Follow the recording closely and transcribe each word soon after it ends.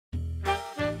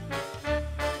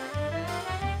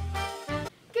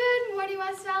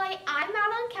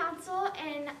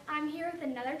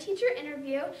another teacher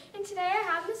interview, and today I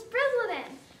have Miss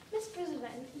Brisleden. Miss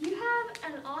Brisleden, you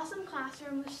have an awesome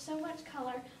classroom with so much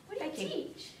color. What do you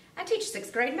teach? I teach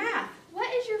 6th grade math.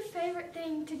 What is your favorite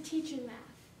thing to teach in math?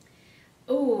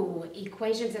 Ooh,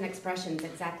 equations and expressions,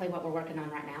 exactly what we're working on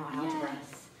right now, algebra.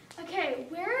 Yes. Okay,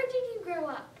 where did you grow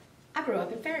up? I grew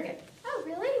up in Farragut. Oh,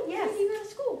 really? Yes. Where did you go to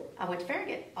school? I went to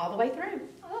Farragut all the way through.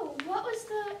 Oh, what was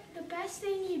the best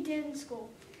thing you did in school?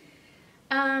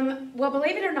 Well,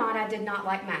 believe it or not, I did not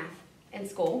like math in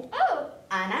school. Oh.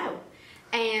 I know.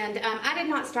 And I did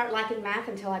not start liking math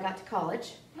until I got to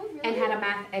college. Oh, really? And had a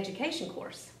math education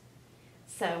course.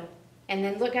 So, and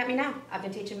then look at me now. I've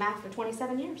been teaching math for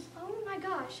 27 years. Oh my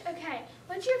gosh. Okay.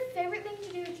 What's your favorite thing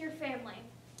to do with your family?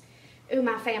 Ooh,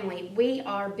 my family. We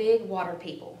are big water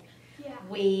people. Yeah.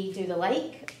 We do the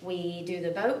lake, we do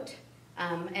the boat,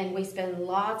 and we spend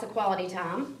lots of quality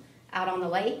time out on the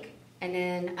lake, and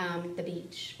then the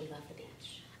beach. We love the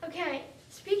beach. Okay,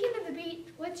 speaking of the beach,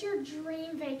 what's your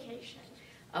dream vacation?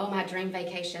 Oh, my dream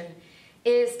vacation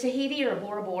is Tahiti or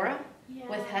Bora Bora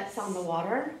with huts on the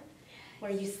water where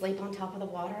you sleep on top of the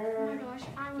water. Oh my gosh,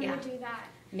 I want to do that.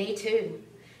 Me too.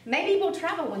 Maybe we'll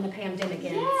travel when the pandemic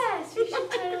ends. Yes, we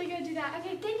should totally go do that.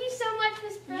 Okay, thank you so much,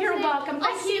 Miss President. You're welcome.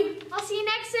 Thank you. I'll see you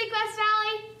next week, West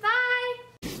Valley.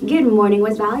 Bye. Good morning,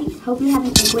 West Valley. Hope you're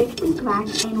having a great week back,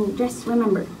 and just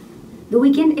remember, the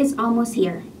weekend is almost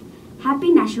here. Happy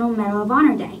National Medal of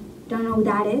Honor Day. Don't know what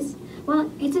that is?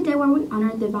 Well, it's a day where we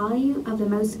honor the value of the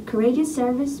most courageous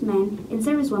servicemen and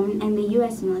servicewomen in the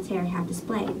U.S. military have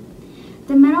displayed.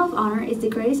 The Medal of Honor is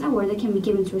the greatest award that can be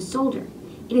given to a soldier.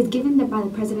 It is given by the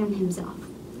President himself.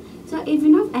 So if you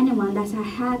know of anyone that's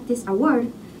had this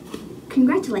award,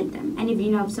 congratulate them. And if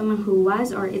you know of someone who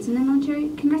was or is in the military,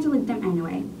 congratulate them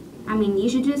anyway. I mean, you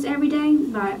should do this every day,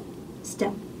 but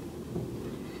still.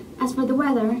 As for the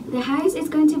weather, the highest it's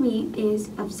going to be is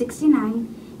of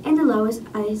 69 and the lowest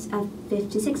is of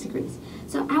 56 degrees.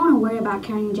 So I won't worry about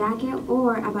carrying a jacket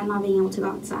or about not being able to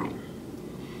go outside.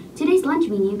 Today's lunch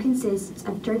menu consists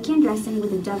of turkey and dressing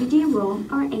with a WG roll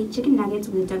or 8 chicken nuggets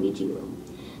with a WG roll.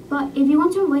 But if you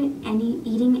want to avoid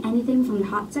eating anything from the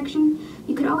hot section,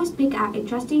 you could always pick out a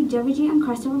trusty WG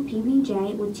Uncrustable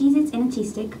PB&J with Cheez-Its in a tea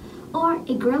stick or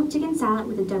a grilled chicken salad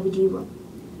with a WG roll.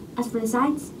 As for the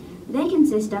sides, they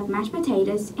consist of mashed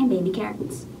potatoes and baby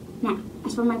carrots. Now,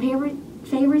 as for my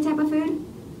favorite type of food,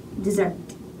 dessert.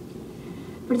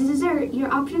 For the dessert,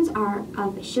 your options are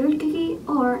of a sugar cookie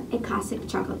or a classic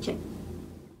chocolate chip.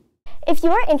 If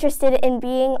you are interested in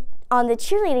being on the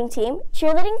cheerleading team,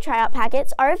 cheerleading tryout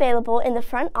packets are available in the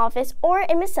front office or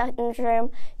in Miss Sutton's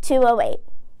room 208.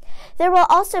 There will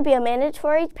also be a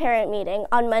mandatory parent meeting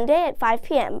on Monday at 5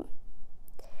 p.m.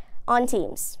 on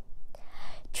Teams.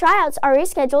 Tryouts are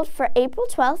rescheduled for April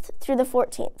 12th through the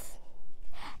 14th.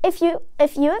 If you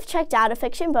have checked out a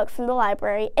fiction book from the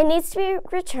library, it needs to be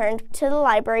returned to the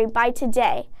library by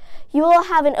today. You will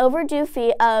have an overdue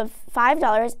fee of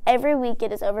 $5 every week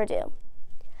it is overdue.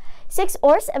 6th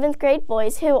or 7th grade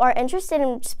boys who are interested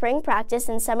in spring practice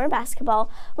and summer basketball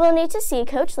will need to see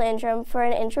Coach Landrum for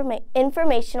an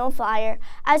informational flyer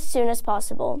as soon as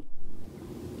possible.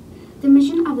 The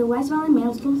mission of the West Valley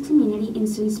Middle School community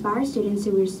is to inspire students to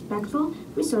be respectful,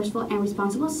 resourceful, and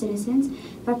responsible citizens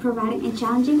by providing a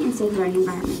challenging and safe learning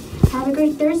environment. Have a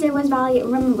great Thursday, West Valley.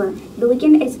 Remember, the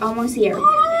weekend is almost here.